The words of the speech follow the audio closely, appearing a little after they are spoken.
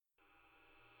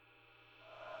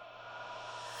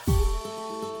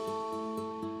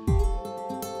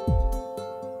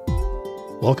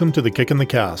Welcome to The Kick in the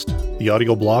Cast, the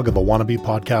audio blog of a wannabe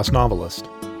podcast novelist.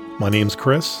 My name's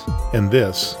Chris, and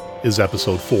this is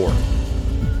episode 4.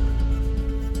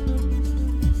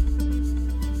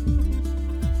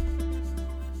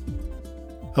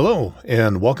 Hello,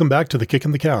 and welcome back to The Kick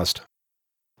in the Cast.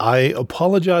 I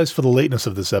apologize for the lateness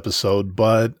of this episode,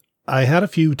 but I had a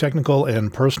few technical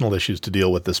and personal issues to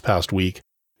deal with this past week,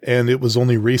 and it was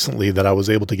only recently that I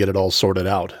was able to get it all sorted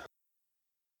out.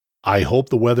 I hope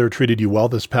the weather treated you well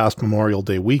this past Memorial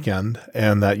Day weekend,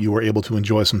 and that you were able to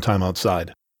enjoy some time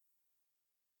outside.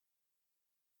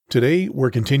 Today, we're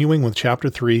continuing with Chapter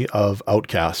 3 of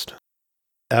Outcast.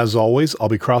 As always, I'll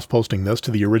be cross-posting this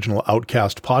to the original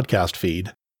Outcast podcast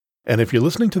feed, and if you're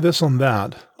listening to this on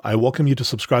that, I welcome you to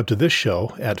subscribe to this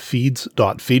show at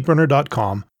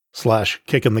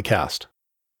feeds.feedburner.com/kickinthecast.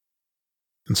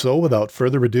 And so, without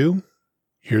further ado,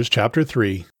 here's Chapter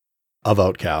 3 of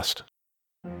Outcast.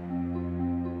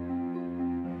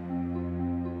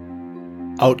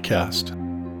 Outcast,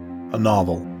 a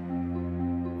novel,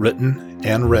 written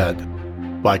and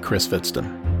read by Chris Fitston.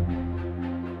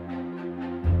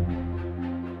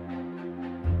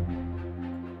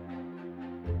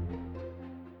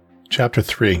 Chapter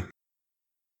 3.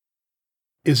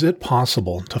 Is it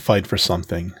possible to fight for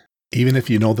something, even if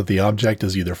you know that the object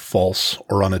is either false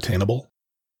or unattainable?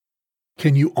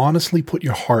 Can you honestly put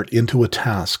your heart into a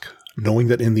task, knowing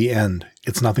that in the end,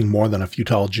 it's nothing more than a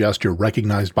futile gesture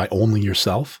recognized by only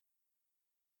yourself?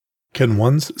 Can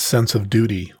one's sense of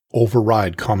duty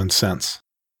override common sense?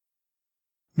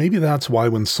 Maybe that's why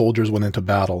when soldiers went into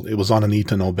battle, it was on a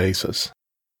need-to-know basis.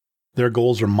 Their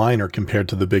goals are minor compared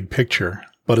to the big picture,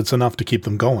 but it's enough to keep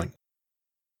them going.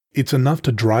 It's enough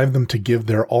to drive them to give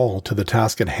their all to the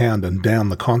task at hand and damn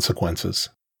the consequences.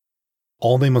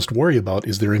 All they must worry about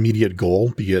is their immediate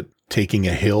goal, be it taking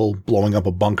a hill, blowing up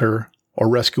a bunker, or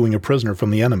rescuing a prisoner from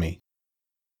the enemy.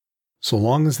 So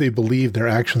long as they believe their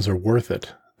actions are worth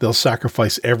it, they'll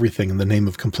sacrifice everything in the name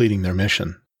of completing their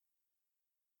mission.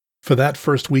 For that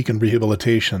first week in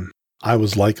rehabilitation, I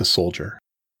was like a soldier.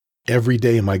 Every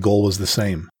day my goal was the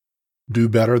same: do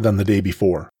better than the day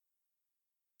before.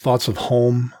 Thoughts of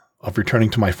home, of returning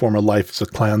to my former life as a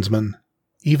Klansman,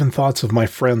 even thoughts of my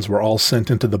friends were all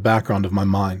sent into the background of my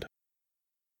mind.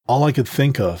 All I could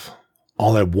think of,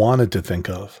 all I wanted to think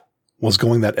of, was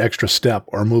going that extra step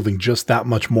or moving just that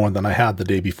much more than I had the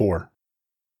day before.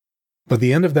 By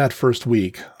the end of that first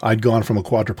week, I'd gone from a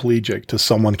quadriplegic to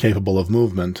someone capable of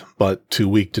movement, but too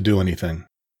weak to do anything.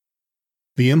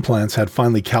 The implants had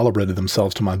finally calibrated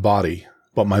themselves to my body,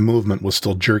 but my movement was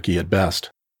still jerky at best.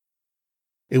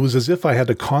 It was as if I had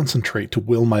to concentrate to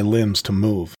will my limbs to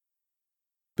move.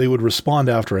 They would respond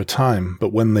after a time,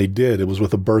 but when they did, it was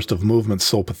with a burst of movement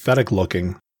so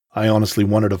pathetic-looking, I honestly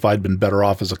wondered if I'd been better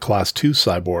off as a Class 2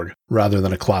 cyborg rather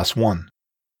than a Class 1.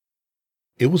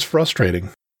 It was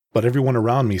frustrating, but everyone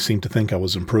around me seemed to think I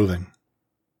was improving.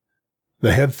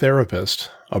 The head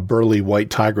therapist, a burly white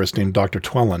tigress named Dr.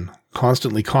 Twellen,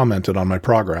 constantly commented on my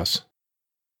progress.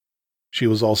 She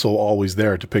was also always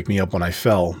there to pick me up when I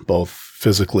fell, both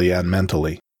physically and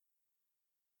mentally.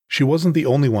 She wasn't the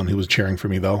only one who was cheering for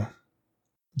me, though.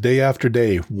 Day after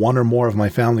day, one or more of my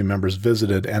family members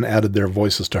visited and added their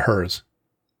voices to hers.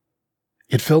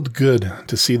 It felt good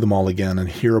to see them all again and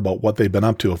hear about what they'd been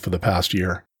up to for the past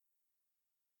year.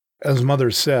 As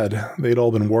Mother said, they'd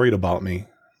all been worried about me,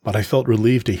 but I felt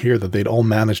relieved to hear that they'd all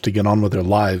managed to get on with their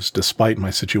lives despite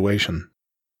my situation.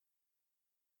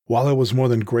 While I was more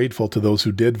than grateful to those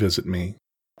who did visit me,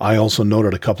 I also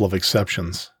noted a couple of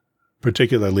exceptions,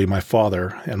 particularly my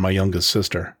father and my youngest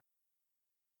sister.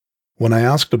 When I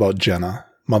asked about Jenna,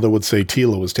 Mother would say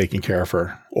Tila was taking care of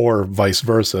her, or vice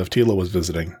versa if Tila was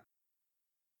visiting.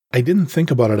 I didn't think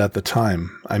about it at the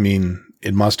time. I mean,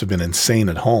 it must have been insane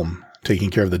at home, taking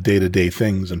care of the day-to-day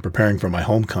things and preparing for my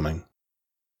homecoming.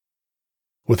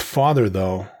 With Father,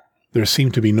 though, there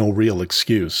seemed to be no real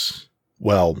excuse.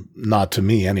 Well, not to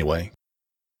me anyway.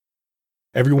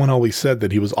 Everyone always said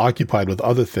that he was occupied with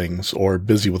other things or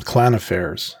busy with clan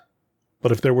affairs.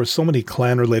 But if there were so many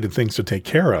clan-related things to take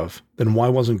care of, then why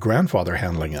wasn't Grandfather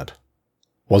handling it?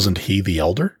 Wasn't he the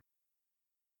elder?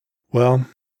 Well,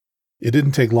 it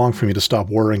didn't take long for me to stop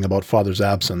worrying about Father's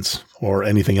absence, or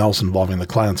anything else involving the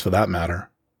clans for that matter.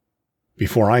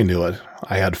 Before I knew it,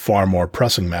 I had far more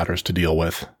pressing matters to deal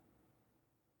with.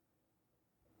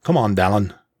 Come on,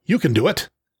 Dallin. You can do it.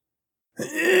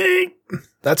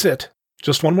 That's it.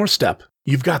 Just one more step.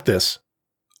 You've got this.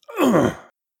 Ugh.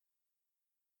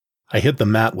 I hit the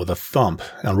mat with a thump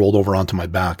and rolled over onto my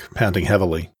back, panting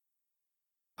heavily.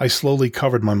 I slowly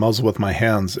covered my muzzle with my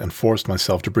hands and forced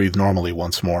myself to breathe normally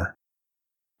once more.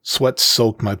 Sweat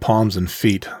soaked my palms and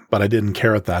feet, but I didn't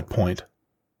care at that point.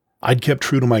 I'd kept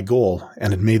true to my goal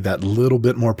and had made that little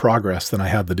bit more progress than I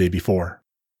had the day before.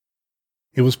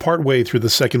 It was part way through the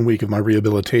second week of my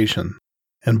rehabilitation,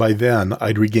 and by then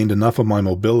I'd regained enough of my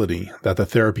mobility that the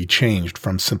therapy changed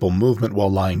from simple movement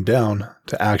while lying down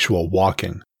to actual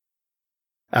walking.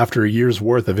 After a year's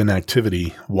worth of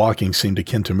inactivity, walking seemed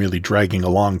akin to merely dragging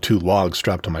along 2 logs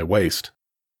strapped to my waist.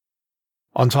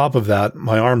 On top of that,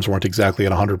 my arms weren't exactly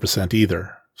at 100%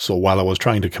 either, so while I was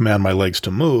trying to command my legs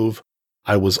to move,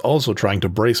 I was also trying to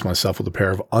brace myself with a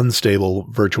pair of unstable,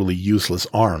 virtually useless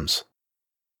arms.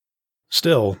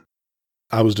 Still,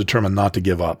 I was determined not to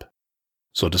give up,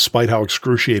 so despite how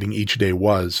excruciating each day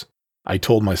was, I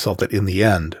told myself that in the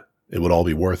end, it would all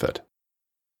be worth it.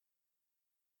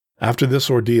 After this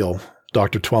ordeal,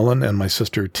 Dr. Twellen and my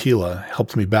sister Tila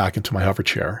helped me back into my hover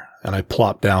chair, and I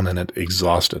plopped down in it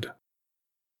exhausted.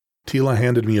 Tila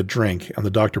handed me a drink, and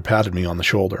the doctor patted me on the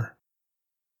shoulder.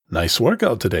 "Nice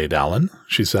workout today, Dallin,"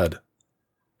 she said.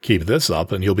 "Keep this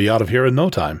up, and you'll be out of here in no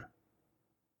time."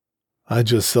 "I'd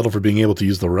just settle for being able to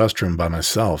use the restroom by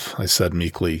myself," I said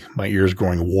meekly, my ears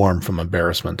growing warm from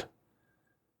embarrassment.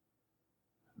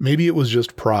 Maybe it was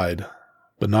just pride,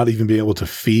 but not even being able to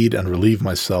feed and relieve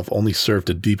myself only served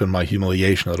to deepen my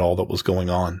humiliation at all that was going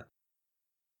on.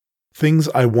 Things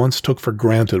I once took for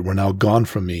granted were now gone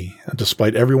from me, and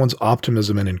despite everyone's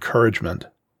optimism and encouragement,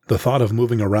 the thought of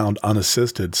moving around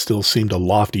unassisted still seemed a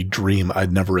lofty dream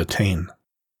I'd never attain.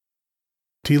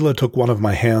 Tila took one of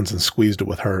my hands and squeezed it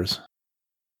with hers.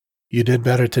 "You did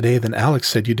better today than Alex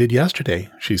said you did yesterday,"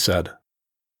 she said.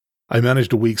 I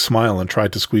managed a weak smile and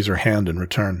tried to squeeze her hand in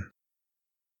return.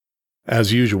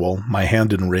 As usual, my hand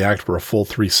didn't react for a full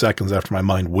 3 seconds after my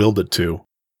mind willed it to,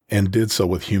 and did so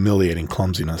with humiliating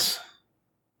clumsiness.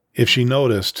 If she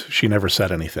noticed, she never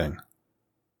said anything.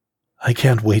 "I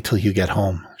can't wait till you get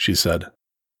home," she said.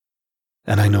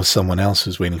 "And I know someone else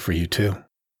who's waiting for you too."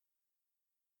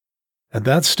 At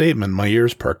that statement, my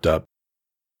ears perked up.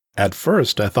 At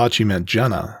first, I thought she meant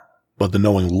Jenna, but the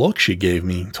knowing look she gave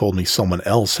me told me someone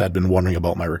else had been wondering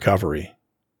about my recovery.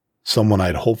 Someone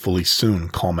I'd hopefully soon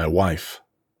call my wife.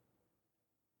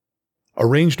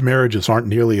 Arranged marriages aren't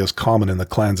nearly as common in the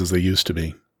clans as they used to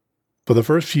be. For the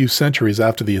first few centuries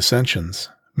after the Ascensions,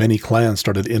 many clans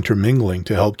started intermingling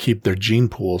to help keep their gene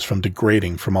pools from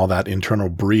degrading from all that internal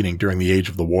breeding during the Age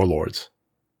of the Warlords.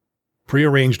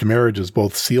 Prearranged marriages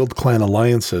both sealed clan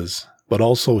alliances, but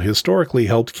also historically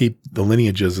helped keep the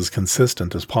lineages as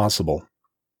consistent as possible.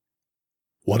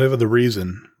 Whatever the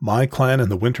reason, my clan and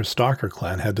the Winter Stalker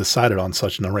clan had decided on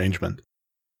such an arrangement.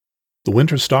 The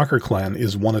Winter Stalker clan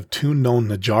is one of 2 known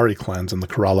Najari clans in the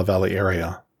Kerala Valley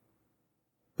area.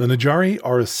 The Najari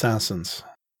are assassins,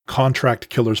 contract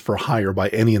killers for hire by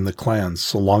any in the clans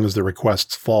so long as their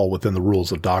requests fall within the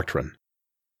rules of doctrine.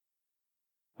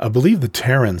 I believe the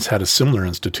Terrans had a similar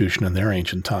institution in their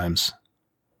ancient times,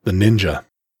 the Ninja.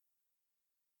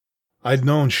 I'd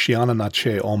known Shiana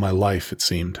Nache all my life, it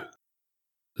seemed.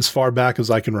 As far back as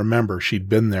I can remember, she'd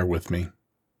been there with me.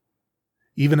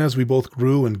 Even as we both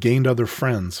grew and gained other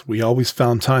friends, we always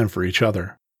found time for each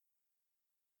other.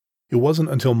 It wasn't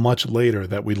until much later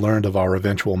that we learned of our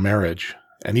eventual marriage,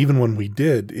 and even when we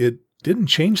did, it didn't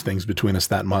change things between us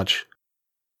that much.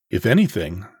 If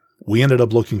anything, we ended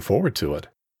up looking forward to it.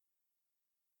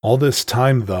 All this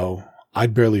time, though,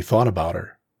 I'd barely thought about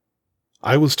her.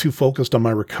 I was too focused on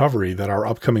my recovery that our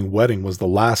upcoming wedding was the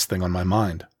last thing on my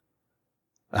mind.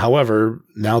 However,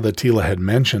 now that Tila had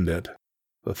mentioned it,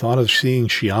 the thought of seeing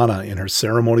Shiana in her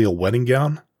ceremonial wedding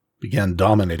gown began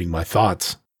dominating my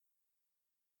thoughts.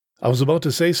 I was about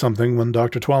to say something when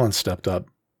Dr. Twellen stepped up.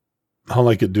 All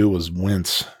I could do was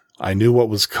wince. I knew what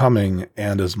was coming,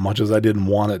 and as much as I didn't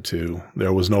want it to,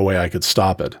 there was no way I could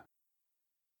stop it.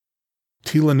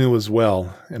 Tila knew as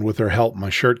well, and with her help my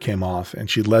shirt came off, and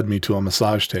she led me to a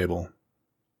massage table.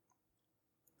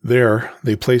 There,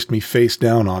 they placed me face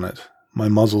down on it, my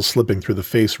muzzle slipping through the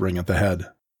face ring at the head.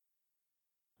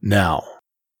 Now,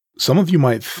 some of you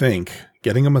might think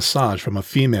getting a massage from a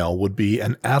female would be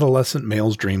an adolescent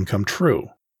male's dream come true.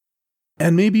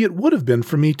 And maybe it would have been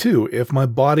for me too if my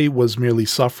body was merely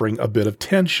suffering a bit of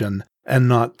tension and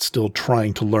not still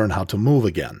trying to learn how to move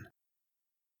again.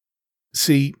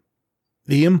 See,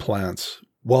 the implants,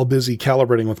 while busy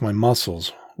calibrating with my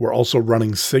muscles, were also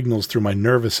running signals through my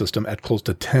nervous system at close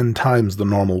to 10 times the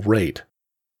normal rate.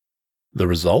 The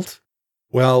result?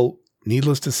 Well,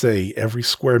 needless to say, every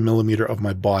square millimeter of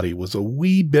my body was a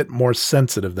wee bit more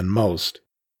sensitive than most,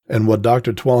 and what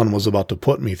Dr. Twellen was about to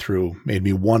put me through made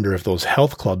me wonder if those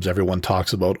health clubs everyone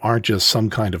talks about aren't just some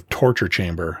kind of torture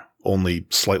chamber, only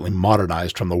slightly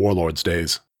modernized from the Warlords'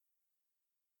 days.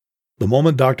 The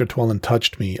moment Dr. Twellen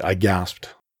touched me, I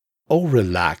gasped. "Oh,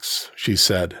 relax," she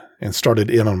said, and started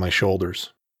in on my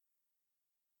shoulders.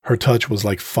 Her touch was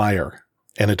like fire,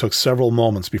 and it took several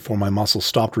moments before my muscles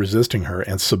stopped resisting her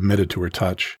and submitted to her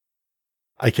touch.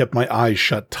 I kept my eyes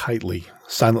shut tightly,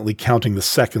 silently counting the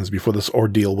seconds before this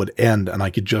ordeal would end and I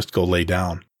could just go lay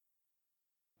down.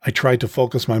 I tried to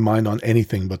focus my mind on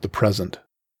anything but the present.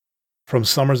 From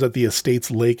summers at the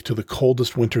estate's lake to the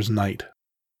coldest winter's night,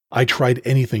 I tried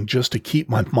anything just to keep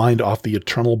my mind off the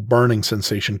eternal burning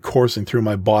sensation coursing through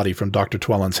my body from Dr.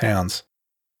 Twellen's hands.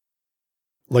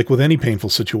 Like with any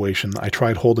painful situation, I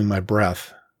tried holding my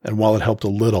breath, and while it helped a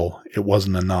little, it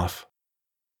wasn't enough.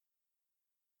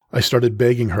 I started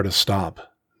begging her to stop,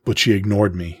 but she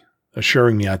ignored me,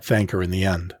 assuring me I'd thank her in the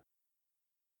end.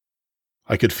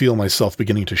 I could feel myself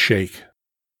beginning to shake.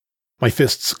 My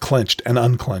fists clenched and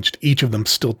unclenched, each of them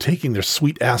still taking their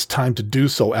sweet-ass time to do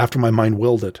so after my mind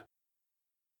willed it.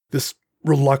 This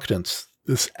reluctance,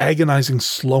 this agonizing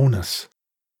slowness,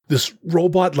 this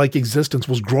robot-like existence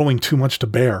was growing too much to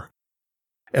bear,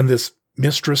 and this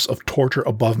mistress of torture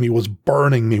above me was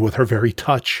burning me with her very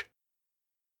touch.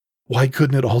 Why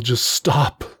couldn't it all just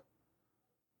stop?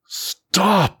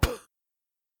 Stop!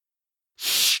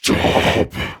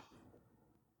 Stop!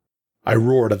 I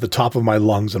roared at the top of my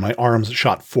lungs and my arms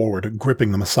shot forward,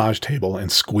 gripping the massage table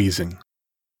and squeezing.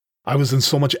 I was in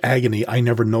so much agony I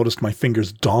never noticed my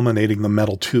fingers dominating the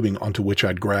metal tubing onto which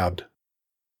I'd grabbed.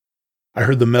 I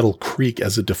heard the metal creak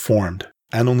as it deformed,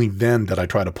 and only then did I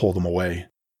try to pull them away.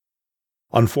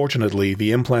 Unfortunately,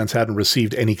 the implants hadn't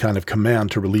received any kind of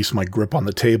command to release my grip on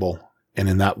the table, and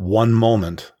in that one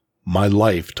moment, my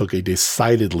life took a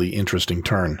decidedly interesting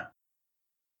turn.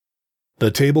 The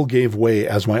table gave way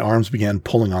as my arms began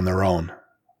pulling on their own.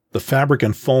 The fabric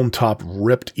and foam top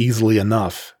ripped easily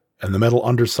enough, and the metal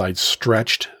underside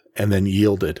stretched and then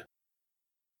yielded.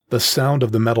 The sound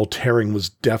of the metal tearing was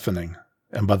deafening,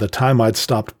 and by the time I'd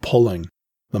stopped pulling,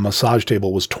 the massage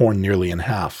table was torn nearly in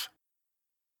half.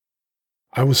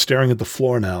 I was staring at the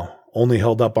floor now, only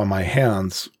held up by my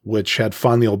hands, which had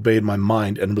finally obeyed my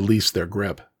mind and released their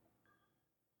grip.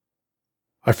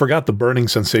 I forgot the burning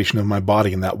sensation of my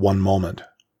body in that one moment,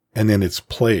 and in its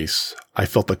place, I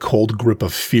felt the cold grip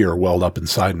of fear welled up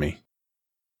inside me.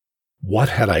 What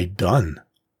had I done?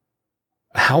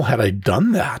 How had I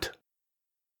done that?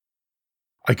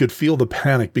 I could feel the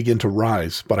panic begin to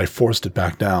rise, but I forced it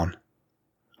back down.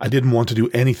 I didn't want to do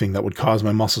anything that would cause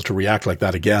my muscles to react like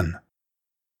that again.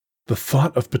 The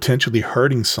thought of potentially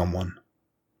hurting someone,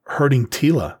 hurting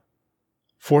Tila,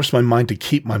 forced my mind to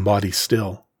keep my body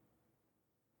still.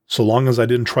 So long as I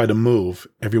didn't try to move,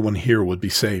 everyone here would be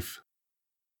safe.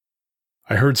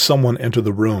 I heard someone enter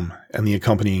the room and the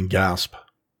accompanying gasp.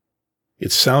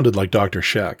 It sounded like Dr.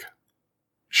 Sheck.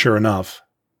 Sure enough,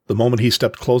 the moment he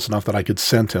stepped close enough that I could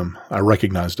scent him, I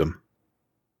recognized him.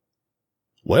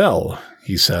 "Well,"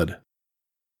 he said,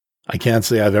 "I can't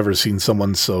say I've ever seen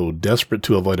someone so desperate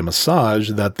to avoid a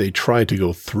massage that they try to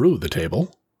go through the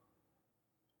table."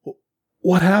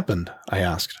 "What happened?" I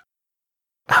asked.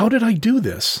 "How did I do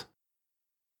this?"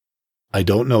 "I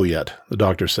don't know yet," the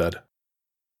doctor said.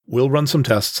 "We'll run some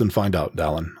tests and find out,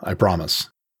 Dallin, I promise.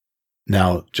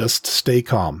 Now, just stay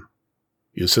calm.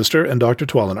 Your sister and Dr.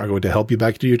 Twellen are going to help you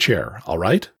back to your chair, all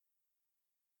right?"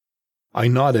 I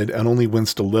nodded and only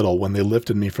winced a little when they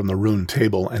lifted me from the ruined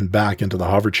table and back into the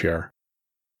hover chair.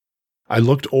 I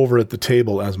looked over at the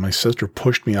table as my sister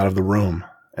pushed me out of the room,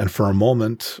 and for a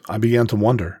moment I began to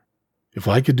wonder, if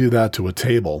I could do that to a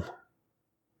table,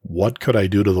 what could I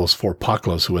do to those 4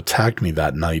 Paklas who attacked me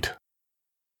that night?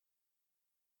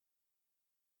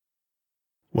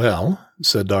 "Well,"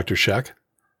 said Dr. Sheck,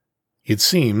 "it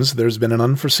seems there's been an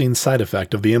unforeseen side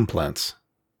effect of the implants."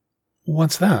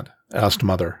 "What's that?" asked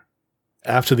Mother.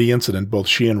 After the incident, both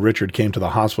she and Richard came to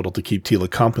the hospital to keep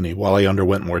Tila company while I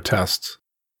underwent more tests.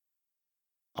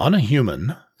 "On a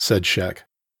human," said Sheck,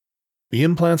 "the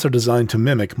implants are designed to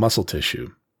mimic muscle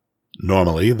tissue.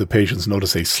 Normally, the patients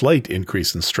notice a slight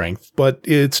increase in strength, but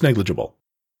it's negligible.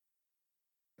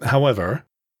 However,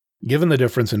 given the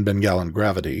difference in Bengalan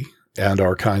gravity, and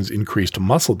our kind's increased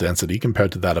muscle density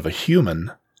compared to that of a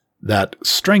human, that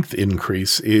strength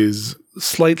increase is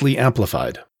slightly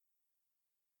amplified."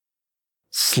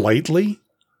 "Slightly?"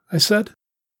 I said.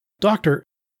 "Doctor,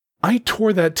 I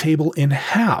tore that table in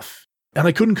half, and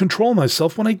I couldn't control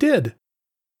myself when I did."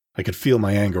 I could feel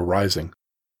my anger rising.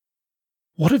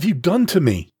 "What have you done to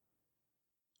me?"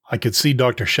 I could see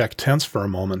Dr. Sheck tense for a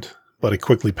moment, but it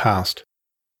quickly passed.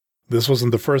 This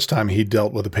wasn't the first time he'd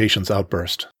dealt with a patient's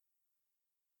outburst.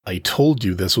 "I told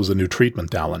you this was a new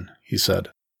treatment, Dallin," he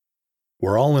said.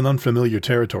 We're all in unfamiliar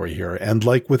territory here, and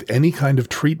like with any kind of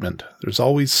treatment, there's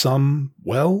always some,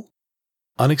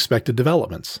 unexpected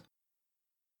developments.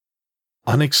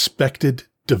 Unexpected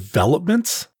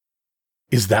developments?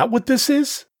 Is that what this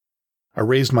is? I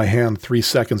raised my hand 3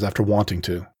 seconds after wanting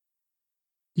to.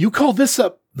 You call this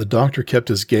a... The doctor kept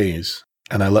his gaze,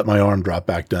 and I let my arm drop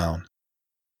back down.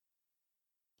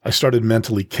 I started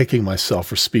mentally kicking myself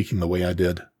for speaking the way I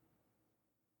did.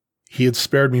 He had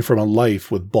spared me from a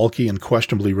life with bulky and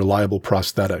questionably reliable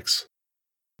prosthetics.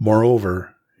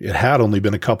 Moreover, it had only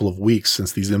been a couple of weeks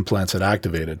since these implants had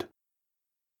activated.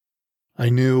 I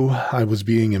knew I was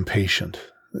being impatient.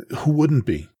 Who wouldn't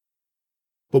be?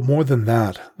 But more than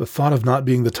that, the thought of not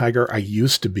being the Tiger I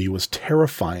used to be was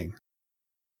terrifying.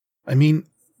 I mean,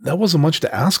 that wasn't much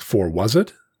to ask for, was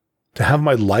it? To have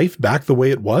my life back the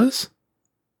way it was?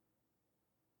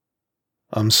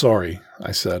 I'm sorry,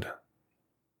 I said.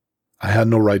 I had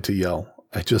no right to yell.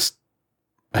 I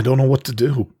don't know what to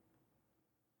do.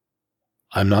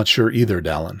 I'm not sure either,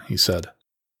 Dallin, he said.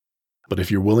 But if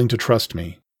you're willing to trust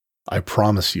me, I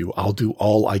promise you I'll do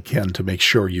all I can to make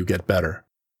sure you get better.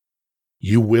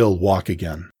 You will walk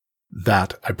again.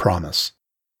 That I promise.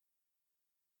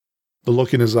 The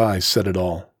look in his eyes said it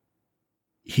all.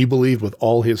 He believed with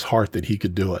all his heart that he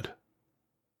could do it.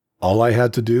 All I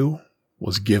had to do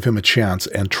was give him a chance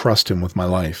and trust him with my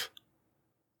life.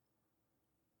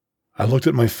 I looked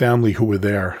at my family who were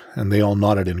there, and they all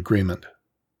nodded in agreement.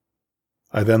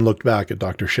 I then looked back at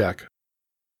Dr. Sheck.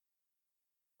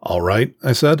 All right,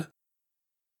 I said.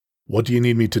 What do you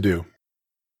need me to do?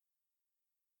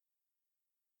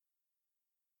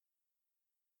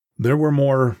 There were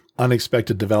more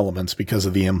unexpected developments because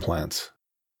of the implants.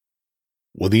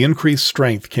 With the increased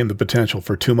strength came the potential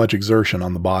for too much exertion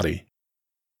on the body.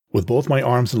 With both my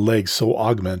arms and legs so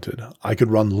augmented, I could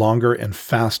run longer and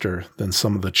faster than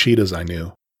some of the cheetahs I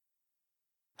knew.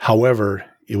 However,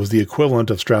 it was the equivalent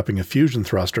of strapping a fusion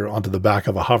thruster onto the back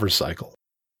of a hover cycle.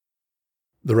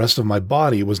 The rest of my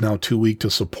body was now too weak to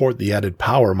support the added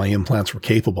power my implants were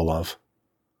capable of.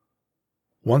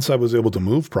 Once I was able to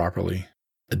move properly,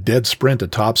 a dead sprint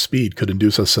at top speed could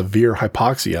induce a severe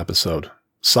hypoxia episode,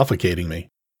 suffocating me.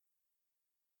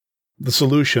 The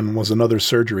solution was another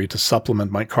surgery to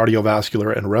supplement my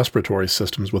cardiovascular and respiratory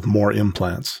systems with more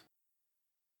implants.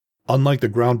 Unlike the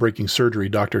groundbreaking surgery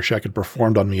Dr. Sheck had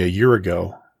performed on me a year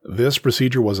ago, this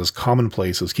procedure was as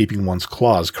commonplace as keeping one's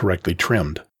claws correctly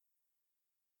trimmed.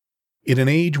 In an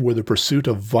age where the pursuit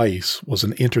of vice was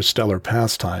an interstellar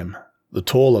pastime, the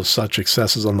toll of such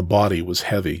excesses on the body was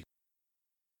heavy.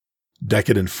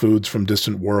 Decadent foods from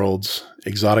distant worlds,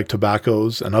 exotic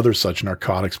tobaccos, and other such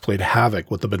narcotics played havoc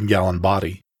with the Bengalan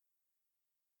body.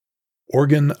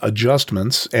 Organ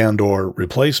adjustments and/or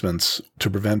replacements to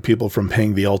prevent people from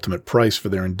paying the ultimate price for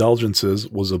their indulgences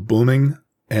was a booming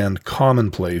and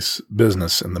commonplace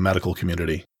business in the medical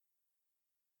community.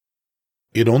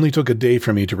 It only took a day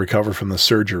for me to recover from the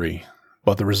surgery,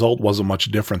 but the result wasn't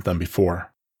much different than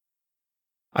before.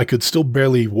 I could still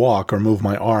barely walk or move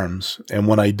my arms, and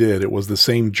when I did, it was the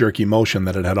same jerky motion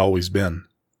that it had always been.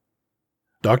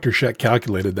 Dr. Sheck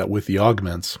calculated that with the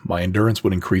augments, my endurance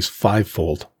would increase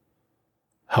 5-fold.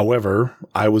 However,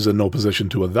 I was in no position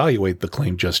to evaluate the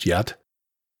claim just yet.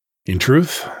 In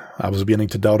truth, I was beginning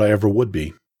to doubt I ever would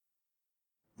be.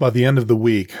 By the end of the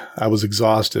week, I was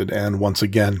exhausted and once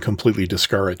again completely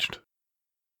discouraged.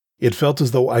 It felt as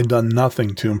though I'd done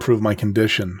nothing to improve my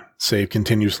condition, save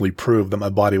continuously prove that my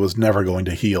body was never going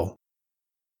to heal.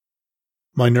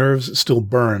 My nerves still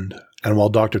burned, and while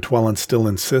Dr. Twellen still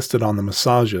insisted on the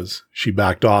massages, she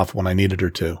backed off when I needed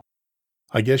her to.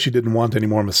 I guess she didn't want any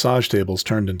more massage tables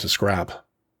turned into scrap.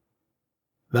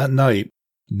 That night,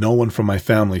 no one from my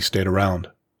family stayed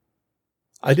around.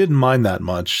 I didn't mind that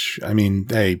much. I mean,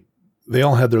 hey, they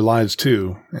all had their lives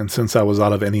too, and since I was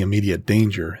out of any immediate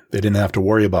danger, they didn't have to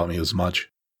worry about me as much.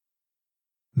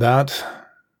 That,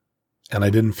 and I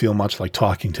didn't feel much like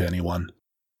talking to anyone.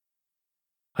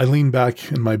 I leaned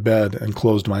back in my bed and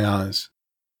closed my eyes.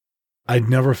 I'd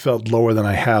never felt lower than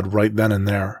I had right then and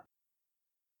there.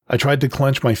 I tried to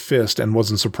clench my fist and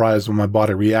wasn't surprised when my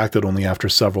body reacted only after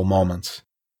several moments.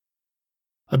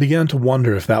 I began to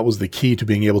wonder if that was the key to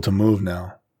being able to move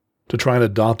now, to try and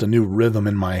adopt a new rhythm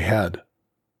in my head.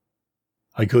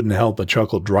 I couldn't help but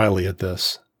chuckle dryly at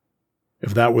this.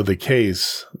 If that were the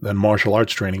case, then martial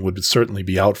arts training would certainly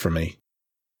be out for me.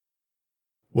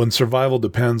 When survival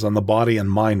depends on the body and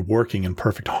mind working in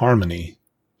perfect harmony,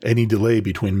 any delay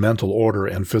between mental order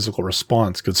and physical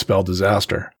response could spell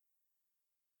disaster.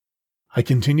 I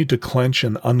continued to clench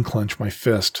and unclench my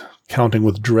fist, counting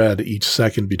with dread each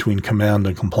second between command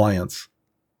and compliance.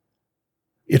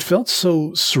 It felt so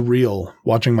surreal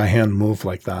watching my hand move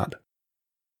like that.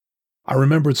 I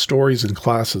remembered stories in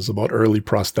classes about early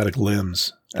prosthetic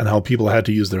limbs and how people had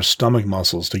to use their stomach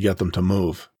muscles to get them to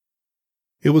move.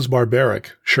 It was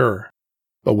barbaric, sure,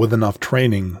 but with enough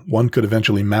training, one could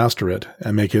eventually master it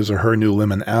and make his or her new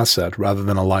limb an asset rather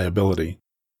than a liability.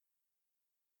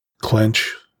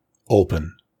 Clench,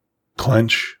 open.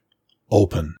 Clench,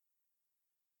 open.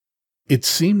 It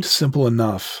seemed simple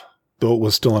enough, though it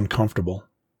was still uncomfortable.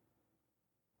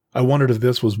 I wondered if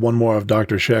this was one more of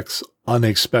Dr. Sheck's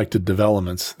unexpected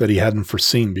developments that he hadn't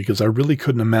foreseen, because I really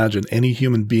couldn't imagine any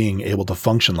human being able to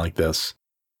function like this,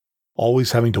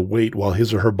 always having to wait while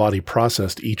his or her body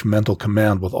processed each mental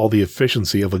command with all the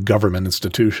efficiency of a government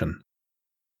institution.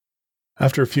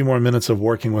 After a few more minutes of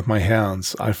working with my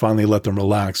hands, I finally let them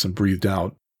relax and breathed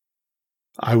out.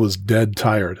 I was dead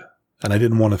tired, and I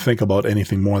didn't want to think about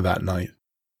anything more that night.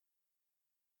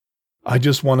 I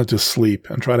just wanted to sleep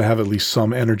and try to have at least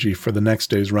some energy for the next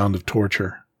day's round of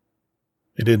torture.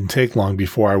 It didn't take long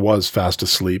before I was fast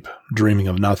asleep, dreaming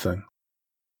of nothing.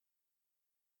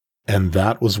 And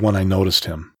that was when I noticed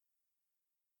him.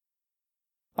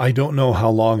 I don't know how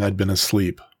long I'd been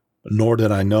asleep, nor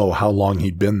did I know how long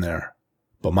he'd been there,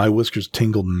 but my whiskers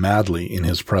tingled madly in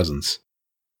his presence.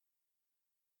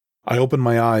 I opened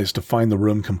my eyes to find the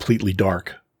room completely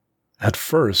dark. At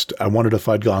first, I wondered if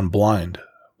I'd gone blind,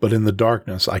 but in the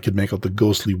darkness I could make out the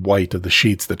ghostly white of the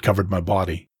sheets that covered my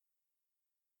body.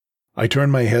 I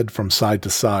turned my head from side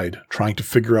to side, trying to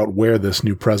figure out where this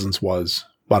new presence was,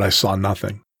 but I saw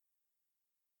nothing.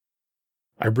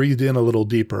 I breathed in a little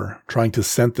deeper, trying to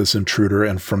scent this intruder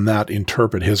and from that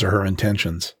interpret his or her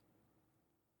intentions.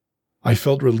 I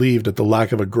felt relieved at the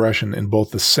lack of aggression in both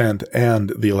the scent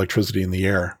and the electricity in the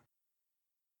air.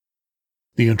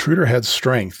 The intruder had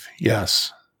strength,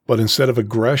 yes, but instead of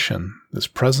aggression, this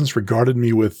presence regarded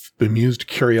me with bemused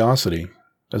curiosity,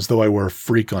 as though I were a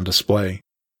freak on display.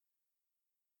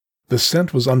 The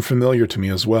scent was unfamiliar to me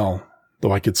as well,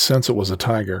 though I could sense it was a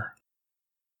tiger.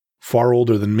 Far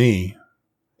older than me,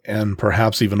 and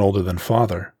perhaps even older than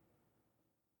Father.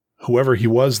 Whoever he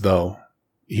was, though,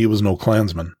 he was no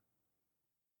clansman.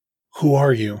 "Who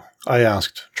are you?" I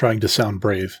asked, trying to sound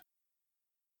brave.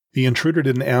 The intruder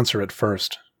didn't answer at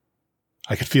first.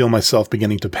 I could feel myself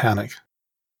beginning to panic.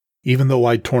 Even though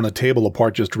I'd torn a table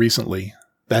apart just recently,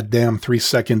 that damn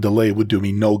 3-second delay would do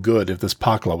me no good if this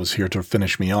Pakla was here to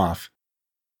finish me off.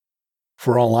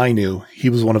 For all I knew, he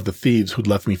was one of the thieves who'd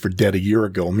left me for dead a year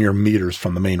ago, mere meters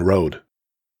from the main road.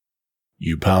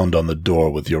 "You pound on the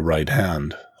door with your right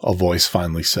hand," a voice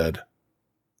finally said.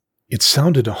 It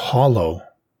sounded hollow,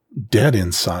 dead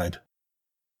inside.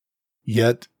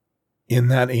 Yet, in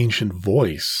that ancient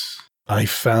voice, I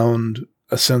found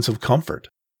a sense of comfort.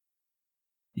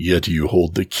 "Yet you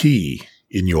hold the key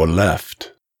in your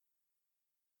left."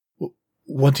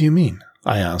 "What do you mean?"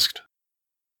 I asked.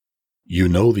 "You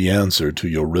know the answer to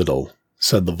your riddle,"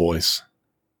 said the voice.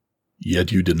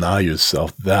 "Yet you deny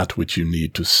yourself that which you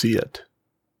need to see it."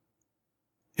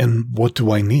 "And what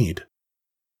do I need?"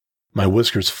 My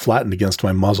whiskers flattened against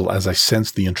my muzzle as I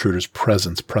sensed the intruder's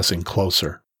presence pressing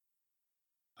closer.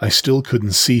 I still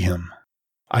couldn't see him.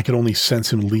 I could only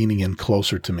sense him leaning in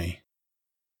closer to me.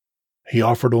 He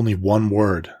offered only one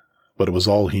word, but it was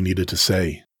all he needed to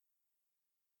say.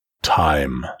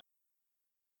 "Time."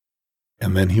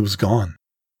 And then he was gone.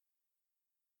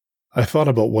 I thought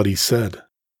about what he said.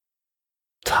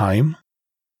 Time?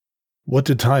 What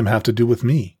did time have to do with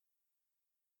me?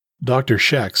 Dr.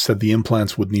 Sheck said the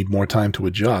implants would need more time to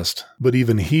adjust, but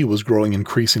even he was growing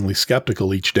increasingly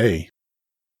skeptical each day.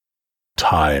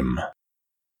 Time.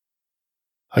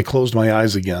 I closed my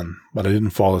eyes again, but I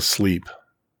didn't fall asleep.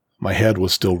 My head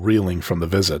was still reeling from the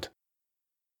visit.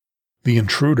 The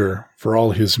intruder, for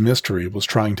all his mystery, was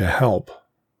trying to help,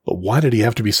 but why did he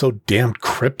have to be so damned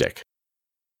cryptic?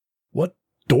 What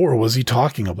door was he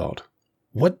talking about?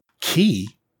 What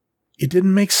key? It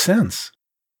didn't make sense.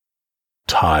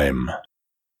 Time.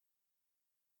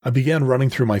 I began running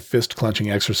through my fist-clenching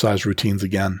exercise routines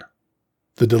again.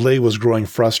 The delay was growing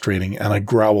frustrating, and I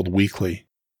growled weakly.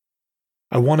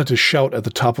 I wanted to shout at the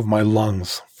top of my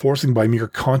lungs, forcing by mere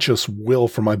conscious will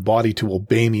for my body to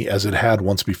obey me as it had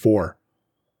once before.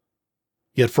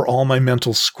 Yet for all my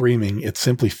mental screaming, it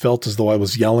simply felt as though I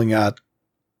was yelling at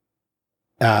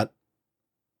a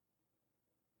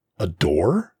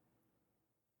door?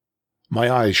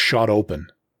 My eyes shot open.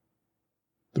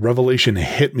 The revelation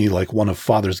hit me like one of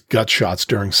Father's gut shots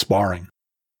during sparring.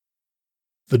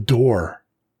 The door.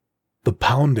 The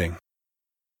pounding.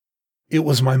 It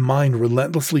was my mind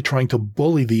relentlessly trying to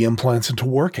bully the implants into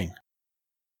working.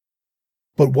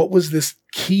 But what was this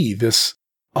key, this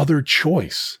other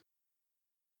choice?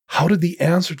 How did the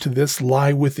answer to this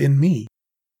lie within me?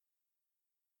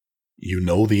 You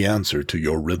know the answer to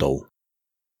your riddle.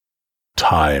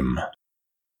 Time.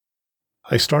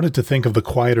 I started to think of the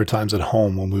quieter times at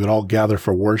home when we would all gather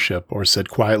for worship or sit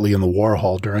quietly in the war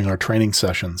hall during our training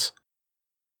sessions.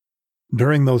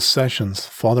 During those sessions,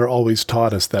 Father always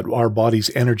taught us that our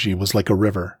body's energy was like a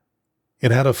river.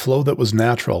 It had a flow that was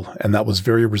natural and that was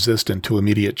very resistant to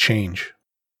immediate change.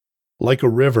 Like a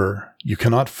river, you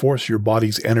cannot force your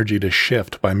body's energy to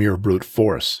shift by mere brute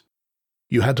force.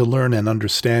 You had to learn and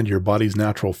understand your body's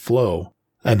natural flow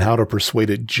and how to persuade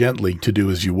it gently to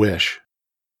do as you wish.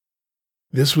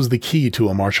 This was the key to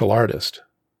a martial artist.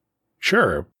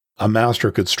 Sure, a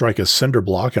master could strike a cinder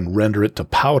block and render it to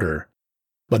powder,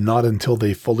 but not until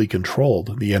they fully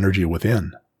controlled the energy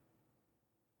within.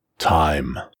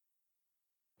 Time.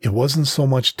 It wasn't so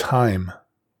much time,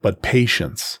 but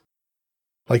patience.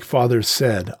 Like Father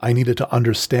said, I needed to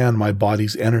understand my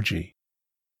body's energy.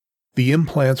 The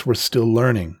implants were still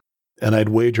learning, and I'd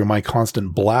wager my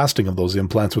constant blasting of those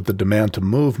implants with the demand to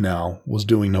move now was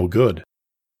doing no good.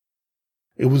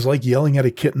 It was like yelling at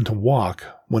a kitten to walk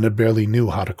when it barely knew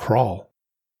how to crawl.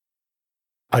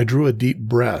 I drew a deep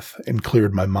breath and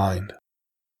cleared my mind.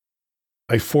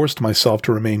 I forced myself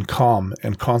to remain calm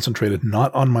and concentrated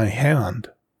not on my hand,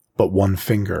 but one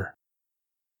finger.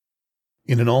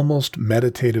 In an almost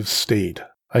meditative state,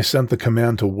 I sent the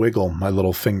command to wiggle my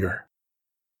little finger.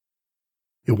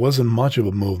 It wasn't much of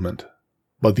a movement,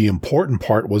 but the important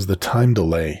part was the time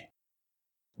delay.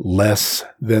 Less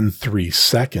than 3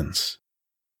 seconds.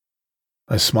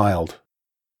 I smiled.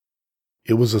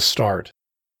 It was a start,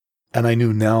 and I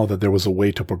knew now that there was a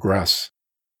way to progress.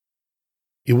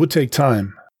 It would take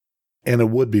time, and it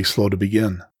would be slow to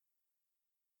begin.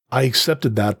 I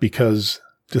accepted that because,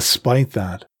 despite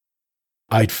that,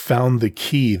 I'd found the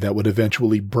key that would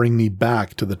eventually bring me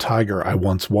back to the tiger I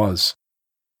once was.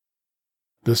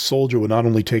 This soldier would not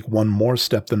only take one more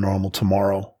step than normal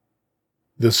tomorrow,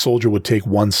 this soldier would take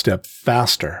one step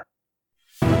faster.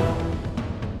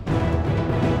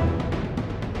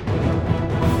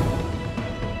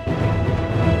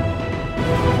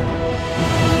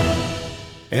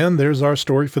 And there's our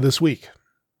story for this week.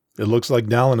 It looks like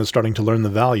Dallin is starting to learn the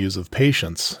values of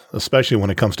patience, especially when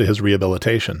it comes to his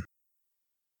rehabilitation.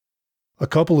 A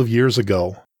couple of years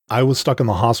ago, I was stuck in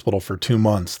the hospital for 2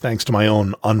 months thanks to my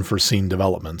own unforeseen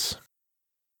developments.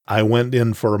 I went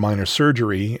in for a minor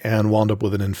surgery and wound up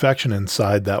with an infection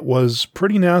inside that was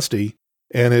pretty nasty,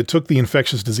 and it took the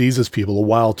infectious diseases people a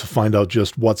while to find out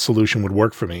just what solution would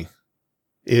work for me.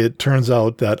 It turns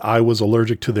out that I was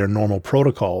allergic to their normal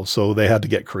protocol, so they had to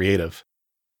get creative.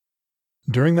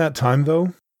 During that time,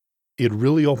 though, it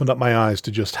really opened up my eyes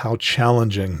to just how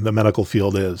challenging the medical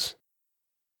field is.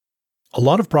 A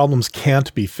lot of problems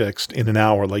can't be fixed in an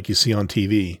hour like you see on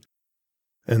TV,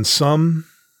 and some,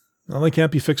 well, they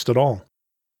can't be fixed at all.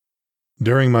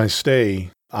 During my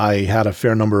stay, I had a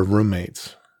fair number of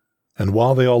roommates, and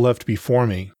while they all left before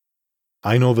me,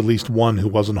 I know of at least one who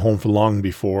wasn't home for long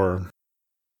before.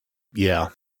 Yeah.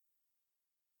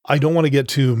 I don't want to get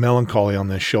too melancholy on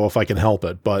this show if I can help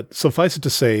it, but suffice it to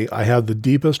say, I have the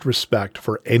deepest respect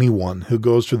for anyone who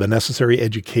goes through the necessary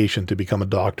education to become a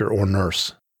doctor or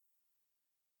nurse.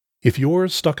 If you're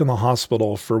stuck in the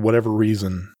hospital for whatever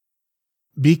reason,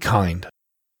 be kind.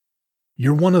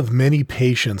 You're one of many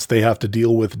patients they have to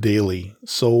deal with daily,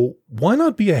 so why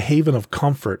not be a haven of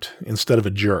comfort instead of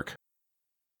a jerk?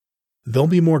 They'll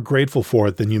be more grateful for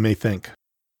it than you may think.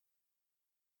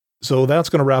 So that's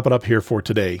going to wrap it up here for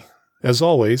today. As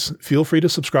always, feel free to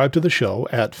subscribe to the show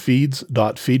at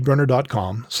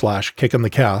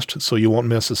feeds.feedburner.com/kickinthecast so you won't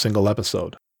miss a single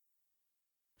episode.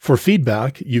 For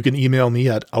feedback, you can email me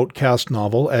at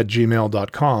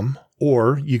outcastnovel@gmail.com,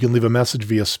 or you can leave a message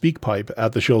via SpeakPipe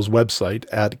at the show's website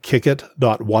at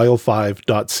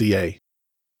kickit.yo5.ca.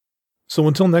 So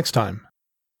until next time,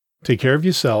 take care of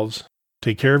yourselves,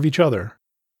 take care of each other,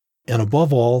 and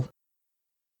above all,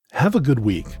 have a good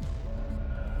week.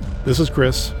 This is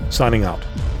Chris, signing out.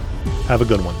 Have a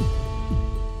good one.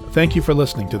 Thank you for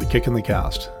listening to The Kick in the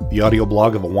Cast, the audio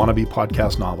blog of a wannabe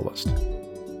podcast novelist.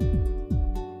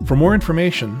 For more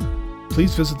information,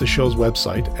 please visit the show's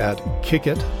website at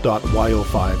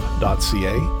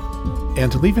kickit.yo5.ca.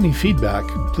 And to leave any feedback,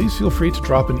 please feel free to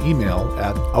drop an email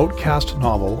at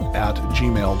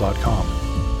outcastnovel@gmail.com.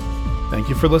 Thank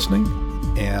you for listening,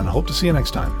 and hope to see you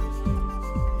next time.